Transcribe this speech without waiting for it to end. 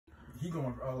He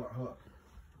going, hold up.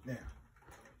 Now.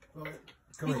 Go ahead.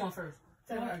 He going first.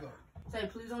 Say how I go. Say,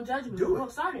 please don't judge me. Do We're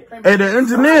it. start it. Hey, the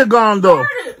engineer gone, though. Start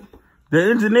it. The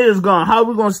engineer's gone. How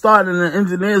we going to start and the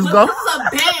engineer's Look, gone? this is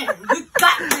a band. We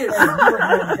got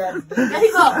this. There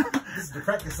he go. This is the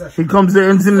practice session. Here comes the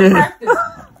engineer. Practice.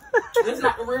 This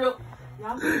not the real.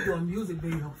 Y'all be doing music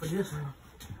video for this one.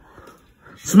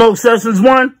 Smoke sessions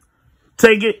 1.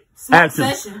 Take it. Smoke Action.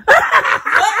 session.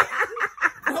 What?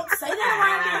 Don't say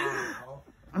that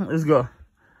around me. Let's go.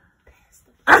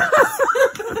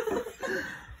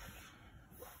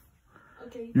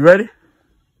 Okay. You ready?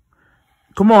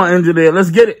 Come on, engineer. Let's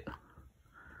get it.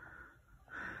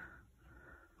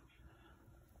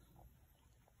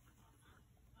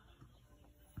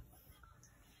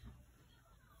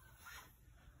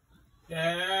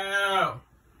 Yeah.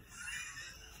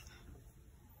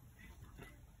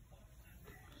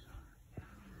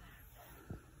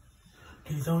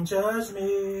 Please don't judge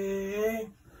me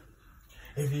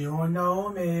if you don't know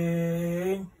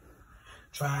me.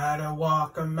 Try to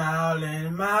walk a mile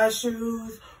in my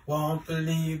shoes. Won't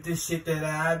believe the shit that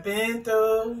I've been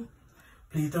through.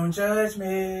 Please don't judge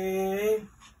me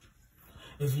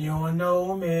if you don't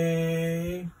know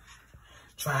me.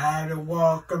 Try to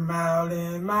walk a mile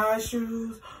in my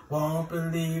shoes. Won't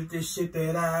believe the shit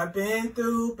that I've been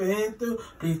through.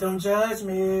 Please don't judge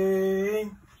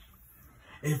me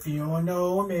if you don't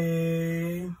know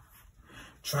me.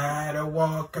 Try to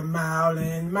walk a mile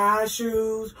in my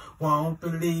shoes. Won't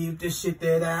believe the shit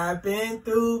that I've been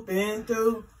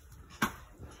through.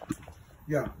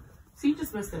 Yeah. See, you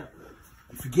just messed it up.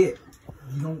 Forget.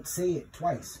 You don't say it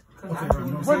twice. Okay, bro,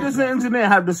 you don't What say does it the twice. engineer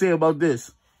have to say about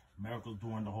this? Miracle's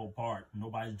doing the whole part.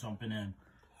 Nobody's jumping in.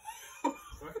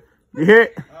 You hear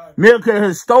it? Milka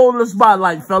has stolen the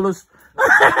spotlight, fellas.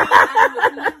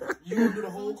 You gonna do the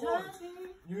whole chorus?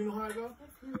 You know how it go?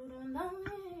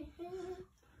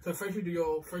 So first you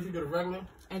do the regular,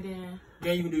 And then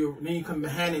you can do your, then you come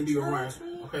behind and do your rhyme.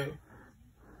 Okay.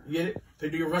 You get it? So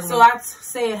you do your regular. so I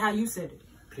say it how you said it.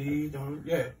 Please don't,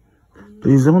 yeah.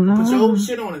 Please don't know. Put your old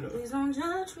shit on it though. Please don't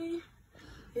judge me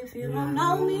if you don't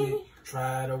know me.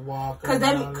 Try to walk.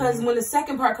 Cause when the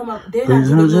second part come up, then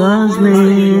Please I do the don't judge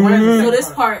little rhyme. me. So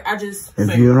this part I just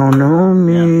If you don't know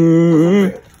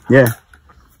me. Yeah.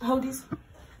 hold these.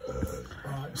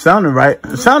 Sounded right.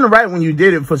 It sounded right when you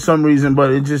did it for some reason,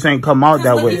 but it just ain't come out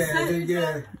that way.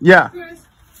 Yeah. Yeah.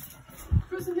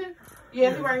 Chris in here?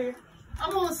 Yeah, he right here.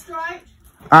 I'm on strike.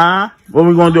 What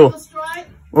we gonna do? I'm on strike.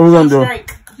 What we gonna do?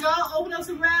 Strike. Y'all open up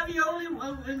some ravioli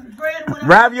and bread. Whatever.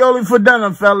 Ravioli for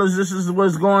dinner, fellas. This is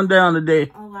what's going down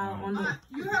today. Oh wow, on the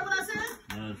You heard what I said?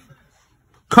 Yes.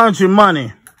 Country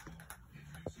money.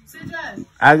 Sit down.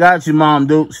 I got you, Mom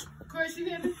Dukes. Chris, you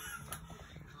hear me?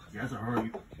 Yes, I heard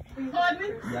you. Pardon me?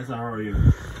 Yes, I heard you.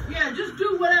 Yeah, just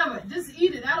do whatever. Just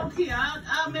eat it. I don't care.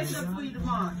 I'll make it up for you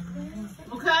tomorrow.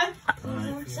 Okay?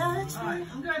 Alright,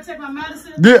 I'm gonna take my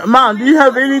medicine. Mom, do you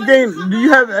have anything? Do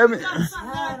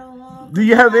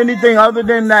you have anything other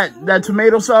than that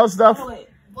tomato sauce stuff? What?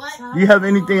 Do you have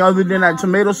anything other than that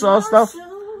tomato sauce stuff?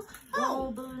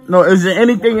 No, is there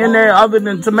anything in there other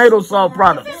than tomato sauce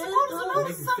products?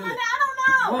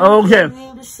 Okay.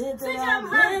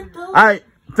 All right.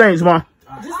 Thanks, Mom.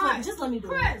 just let me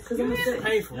do it. Cause I'm gonna sit.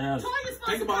 Painful. Yes.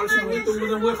 Think about it. You went through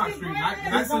the Wilcox Street,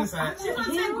 not Sunnyside.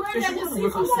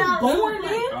 Born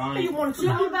in? You want to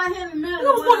talk about him in a minute?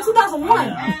 You was born in 2001.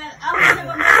 And I was going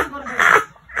to go to bed.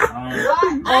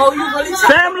 Oh, you really?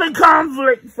 Family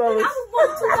conflict, I fellas. was born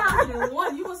in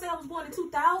 2001. You gonna say I was born in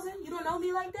 2000? You don't know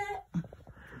me like that?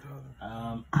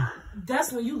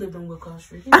 That's when you lived on Wilcox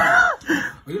Street. You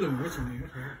live in Richmond,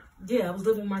 okay? Yeah, I was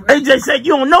living with my grandma. AJ said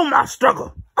you don't know my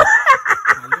struggle.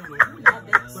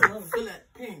 Feel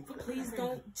that pain. Please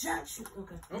don't judge me.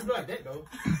 Okay. Don't feel like that though.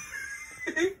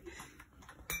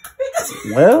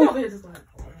 Well, Over here just like,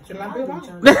 Should I be wrong?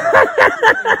 trying to-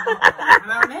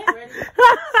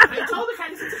 I told the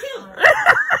kind of tequila.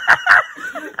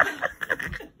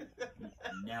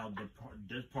 Now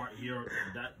this part here,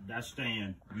 that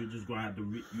stand, you're just gonna have to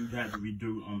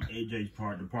redo AJ's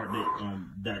part, the part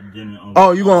that didn't.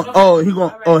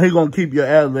 he gonna keep your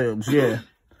ad libs, yeah.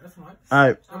 That's right.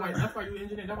 All right, That's why you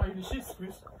engineer. That's why you the shit,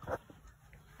 Chris.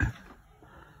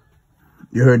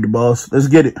 you heard the boss. Let's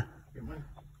get it. Good money.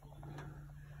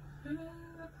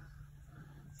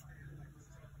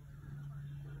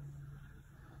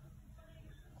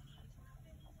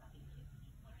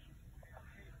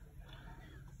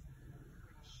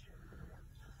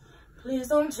 Please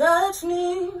don't judge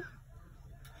me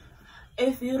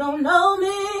if you don't know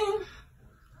me.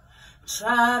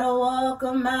 Try to walk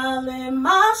a mile in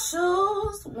my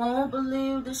shoes. Won't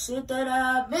believe the shit that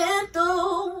I've been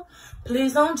through.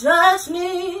 Please don't judge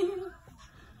me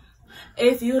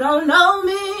if you don't know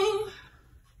me.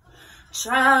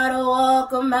 Try to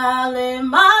walk a mile in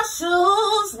my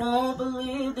shoes. Won't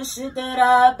believe the shit that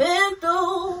I've been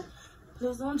through.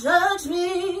 Please don't judge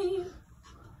me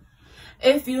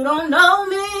if you don't know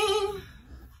me.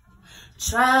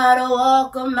 Try to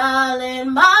walk a mile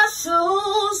in my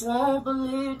shoes. Won't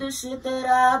believe the shit that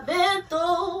I've been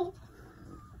through.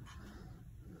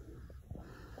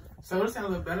 So it sounds a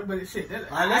little better, but it's shit.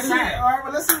 All right,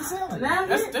 well, let's see what it sounds like.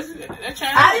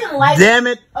 I didn't like Damn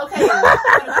it. Okay, the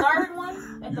third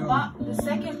one at the bottom, the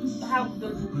second, how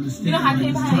you know how I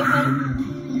came behind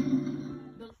everything?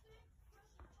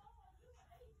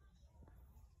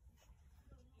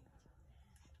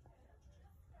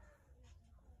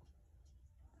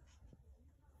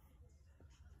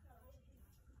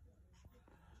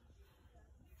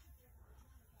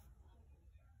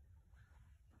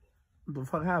 What the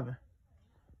fuck happened?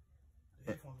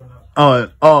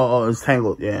 Oh, it's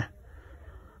tangled, yeah.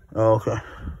 Oh, okay.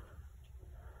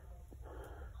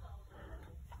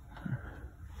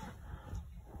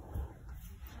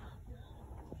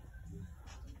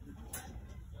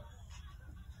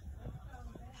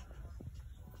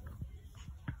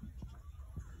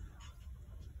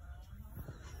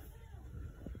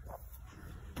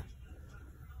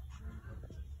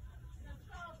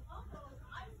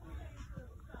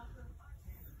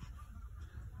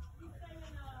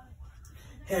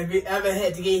 Have you ever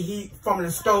had to get heat from the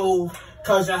stove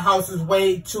cause your house is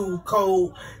way too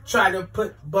cold? Try to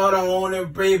put butter on the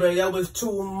bread, but it was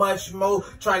too much more.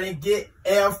 Try to get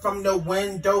air from the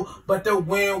window, but the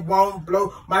wind won't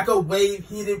blow. Microwave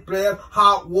heated bread,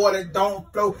 hot water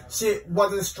don't flow. Shit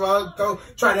was a struggle.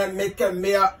 Try to make a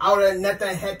meal out of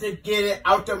nothing, had to get it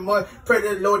out the mud. Pray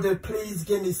the Lord to please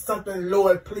give me something,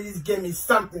 Lord, please give me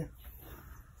something.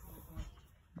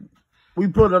 We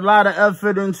put a lot of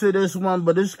effort into this one,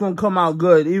 but it's going to come out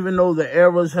good. Even though the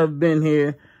errors have been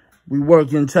here, we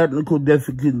work in technical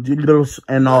difficulties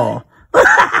and all.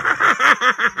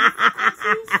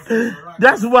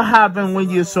 That's what happened when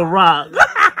you're Ciroc.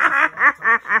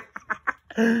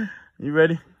 You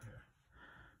ready?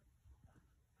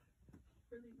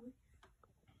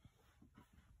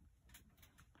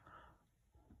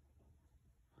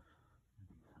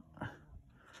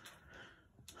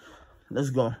 Let's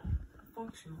go.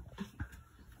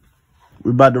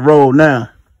 We about to roll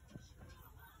now.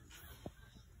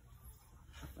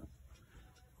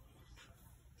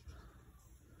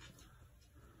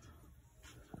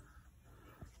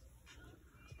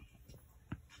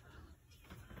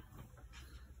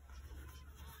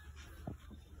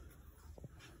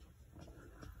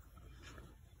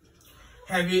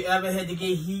 Have you ever had to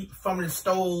get heat from the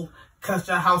stove cause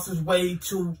your house is way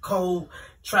too cold?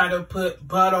 Try to put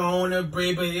butter on the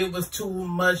bread, but it was too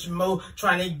much more.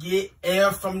 Trying to get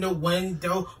air from the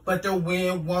window, but the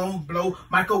wind won't blow.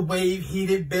 Microwave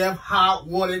heated bev, hot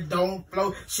water don't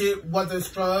flow. Shit was a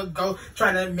struggle.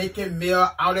 Trying to make a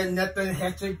meal out of nothing,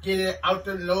 had to get it out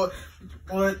the Lord.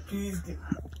 Lord, please.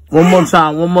 One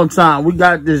more time. We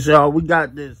got this, y'all. We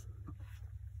got this.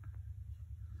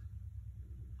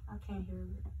 I can't hear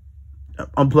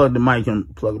it. Unplug the mic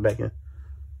and plug it back in.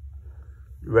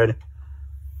 You ready?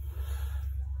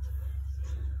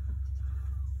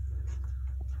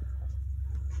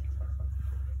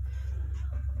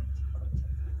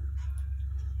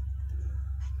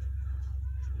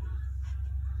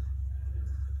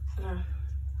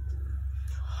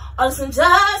 All this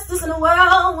injustice in the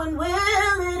world when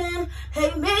willing,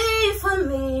 hate me for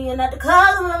me and not the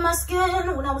color of my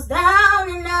skin. When I was down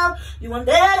and out, you weren't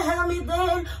there to help me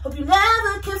then. Hope you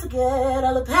never can forget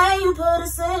all the pain you put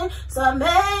us in. So I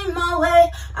made my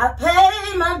way, I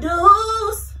paid my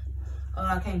dues. Oh,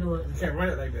 I can't do it. You can't run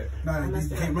it like that. No,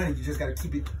 you can't run it. You just gotta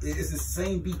keep it. It's the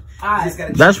same beat. All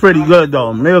right. That's pretty good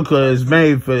though. Milka is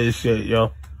made for this shit,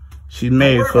 yo. She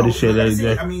made for this shit,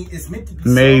 AJ. I mean, it's meant to be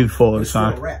made for it,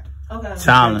 son. Rap. Okay.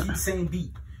 Talent. Keep the same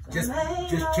beat. Just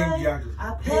change the argument.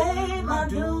 I paid my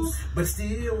dues, but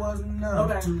still wasn't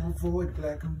enough to avoid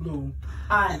black and blue.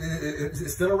 Alright.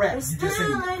 It's still a rap. You just say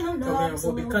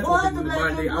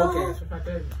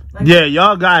yeah,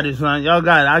 y'all got it, son. Y'all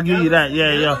got it. I'll give you that.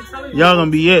 Yeah, y'all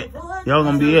gonna be it. Y'all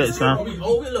gonna be it, son.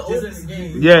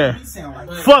 Yeah.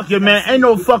 Fuck it, man. Ain't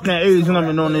no fucking age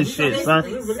limit on this shit, son.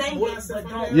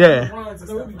 Yeah.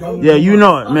 Yeah, you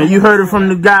know it, man. You heard it from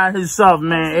the guy himself,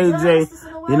 man. AJ.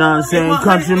 You know what I'm saying?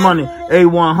 Country Money.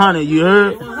 A100. You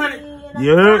heard?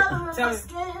 You heard?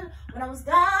 When I was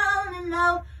down and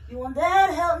out, you weren't there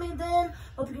to help me then.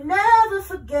 Hope you never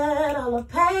forget all the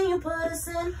pain you put us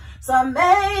in. So I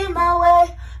made my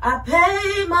way, I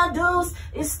paid my dues.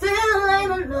 It still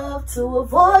ain't enough to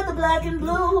avoid the black and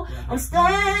blue. I'm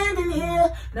standing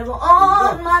here, never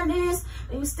on my knees,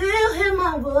 and you still hear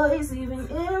my voice, even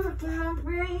if I can't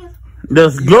breathe.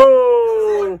 Let's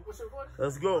go.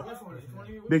 Let's go.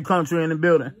 Big Kuntry in the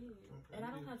building. And I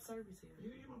don't have service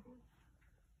here.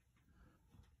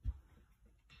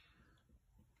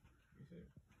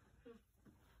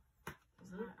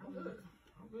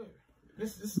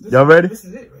 Y'all ready? This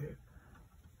is it right here.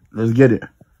 Let's get it.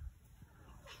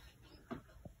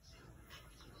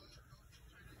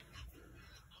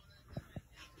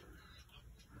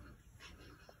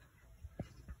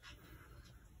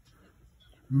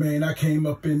 Man, I came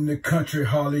up in the country,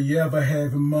 hardly ever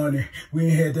having money. We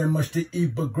ain't had that much to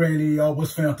eat, but granny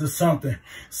always found to something.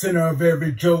 Center of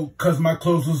every joke, cause my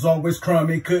clothes was always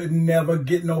crummy. Couldn't never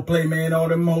get no play, man. All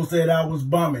them hoes said I was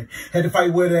bumming. Had to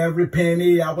fight with every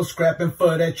penny, I was scrapping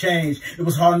for that change. It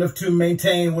was hard enough to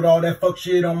maintain with all that fuck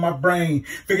shit on my brain.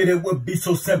 Figured it would be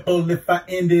so simple if I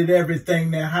ended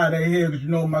everything. Now how the hell did you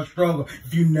know my struggle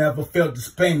if you never felt this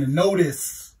pain to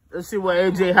notice? Let's see what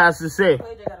AJ has to say.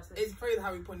 It's crazy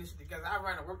how we put this shit together. I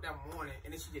ran to work that morning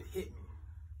and this shit just hit me.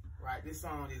 Right? This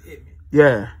song just hit me.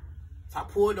 Yeah. So I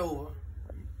pulled over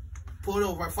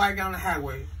right before I got on the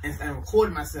highway and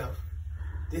recorded myself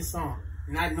this song.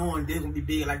 Not knowing this gonna be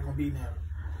big like it's gonna be now.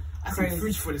 I said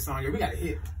preach for this song. Yeah, we got a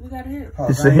hit. We got a hit.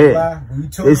 It's a hit.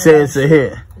 It says it's a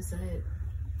hit. It's a hit.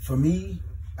 For me,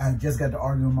 I just got to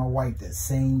argue with my wife that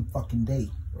same fucking day.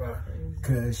 Right.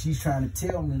 Cause she's trying to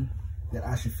tell me that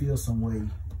I should feel some way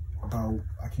about,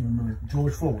 I can't remember,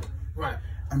 George Floyd. Right.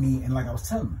 I mean, and like I was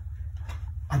telling her,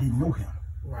 I didn't know him.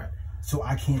 Right. So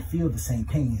I can't feel the same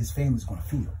pain his family's gonna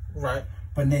feel. Right.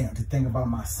 But now, to think about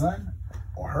my son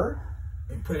or her,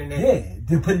 And put it in there. yeah,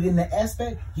 to put it in that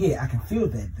aspect, yeah, I can feel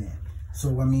that then.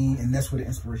 So, I mean, and that's where the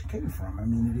inspiration came from. I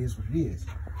mean, it is what it is.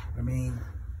 I mean,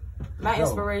 My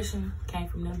inspiration came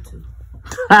from them too.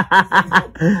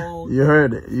 You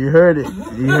heard it. You heard it.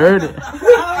 You heard it.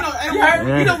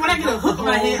 You know, when I get a hook on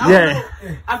my head,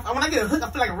 when I get a hook, I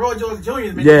feel like a Roy Jones Jr.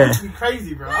 Man, Yeah. it makes me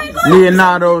crazy, bro.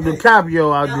 Leonardo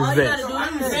DiCaprio out this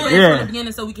bitch. Yeah. From the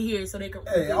beginning so we can hear it so they can.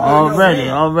 hey, Already,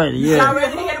 yeah. Y'all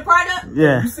ready to hear the product?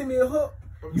 Yeah. You send me a hook?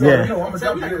 Yeah. You know, I'm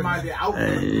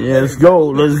gonna Yeah, let's go.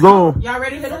 Let's go. Y'all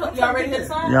ready to hear the hook? Y'all ready to hear the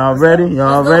song? Y'all ready?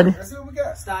 Y'all ready? Let's see what we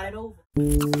got. Start it over.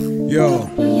 Yo,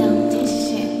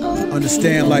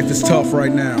 understand life is tough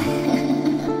right now.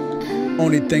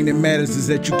 Only thing that matters is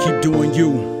that you keep doing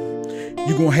you.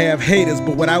 You gonna have haters,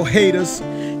 but without haters,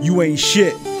 you ain't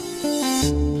shit.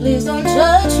 Please don't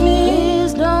judge me.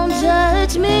 Please don't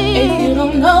judge me. If you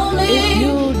don't know me. If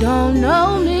you don't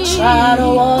know me. Try to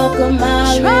walk a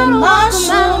mile in my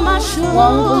shoes.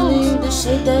 Won't believe the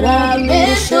shit that I've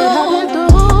been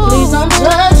through. Please don't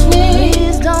judge me.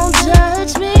 Please don't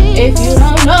judge me. If you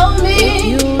don't know me.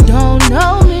 If you don't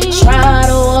know me. Try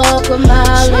to walk a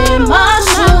mile in my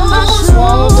shoes.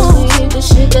 Won't believe the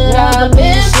shit that I've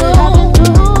been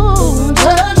through.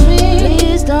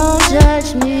 Please don't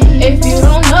judge me. If you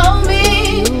don't know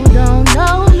me, you don't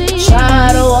know me.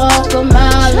 Try to walk a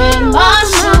mile in my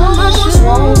shoes.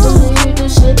 Won't believe the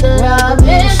shit that I've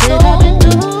been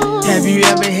through. Have you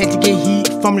ever had to get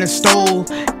heat from the stove?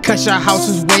 Cause your house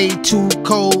is way too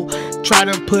cold. Try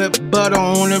to put butter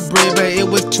on the bread, but it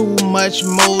was too much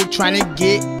mold. Trying to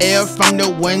get air from the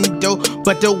window,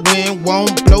 but the wind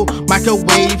won't blow.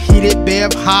 Microwave heated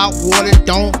bev, hot water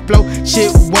don't flow.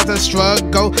 Shit was a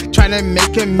struggle. Trying to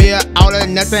make a meal out of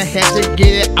nothing. Had to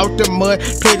get it out the mud.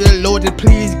 Pray the Lord to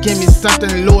please give me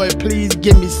something. Lord, please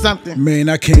give me something. Man,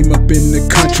 I came up in the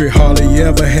country, hardly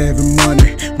ever having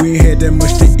money. We ain't had that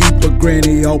much to eat, but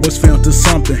granny always found to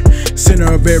something.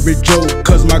 Center of every joke,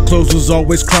 cause my clothes was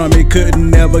always crummy. Couldn't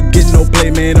never get no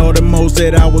play, man. All them hoes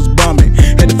said I was bumming.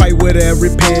 Had to fight with every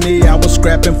penny, I was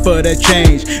scrapping for that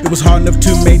change. It was hard enough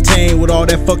to maintain with all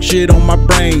that fuck shit on my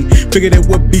brain. Figured it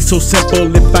would be so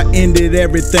simple if I ended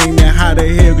everything. Now how the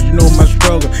hell could you know my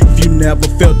struggle if you never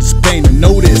felt this pain to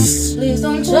notice? Please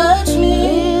don't judge me.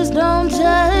 Please don't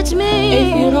judge me.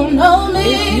 If you don't know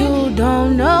me. If you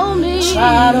don't know me.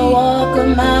 Try to walk a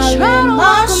mile in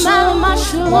my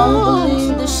shoes. Won't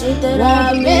believe the shit that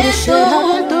I've been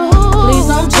through. Please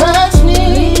don't judge me.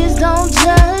 Please don't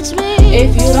judge me.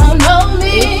 If you don't know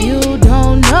me. If you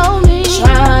don't know me.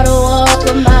 Try to walk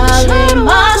a mile in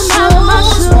my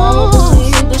shoes. Won't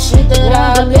believe the shit that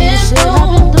I've been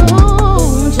through.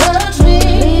 Don't judge me.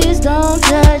 Please don't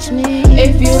judge me.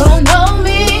 If you don't know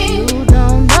me. You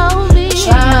don't know me.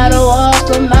 Try to walk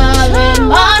a mile in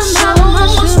my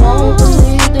shoes. Won't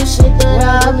believe the shit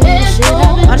that I've been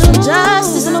through. Watch some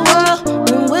justice in the world.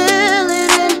 When will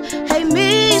it end? Hate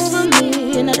me for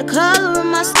me. And not the color of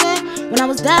my skin. When I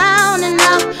was down and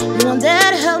out, you one day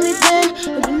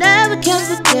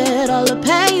all the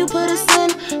pain you put us in.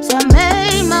 So I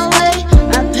made my way,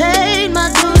 I paid my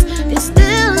dues. It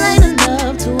still ain't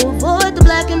enough to avoid the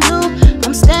black and blue.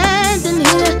 I'm standing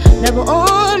here, never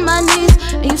on my knees,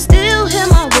 and you still hear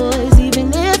my voice,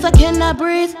 even if I cannot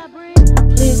breathe.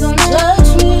 Please don't judge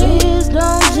me, please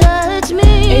don't judge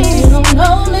me. If you don't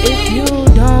know me, if you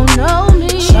don't know me,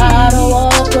 try to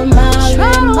walk a mile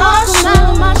in my shoes.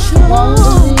 Won't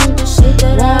believe the shit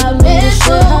that I've been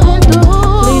through.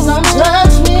 Please don't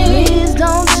judge me, please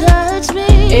don't judge me.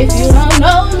 If you don't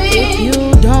know me, if you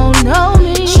don't know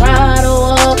me, try to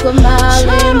walk a mile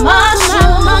in my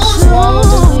shoes. Won't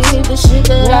believe the shit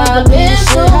that I've been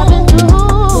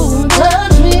through.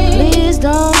 Please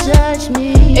don't judge me.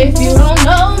 If you don't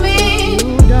know me,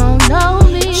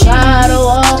 try to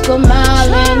walk a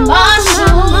mile in my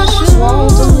shoes.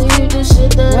 Won't believe the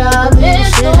shit that I've been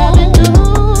through.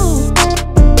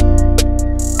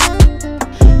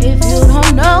 If you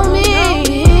don't know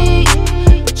me,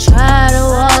 try to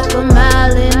walk a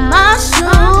mile in my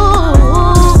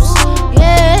shoes.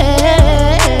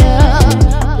 Yeah,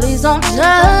 please don't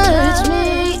judge me.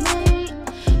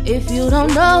 If you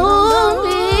don't know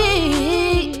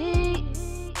me,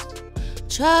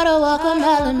 try to walk a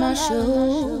mile in my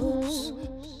shoes.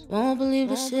 Won't believe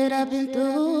the shit I've been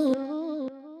through.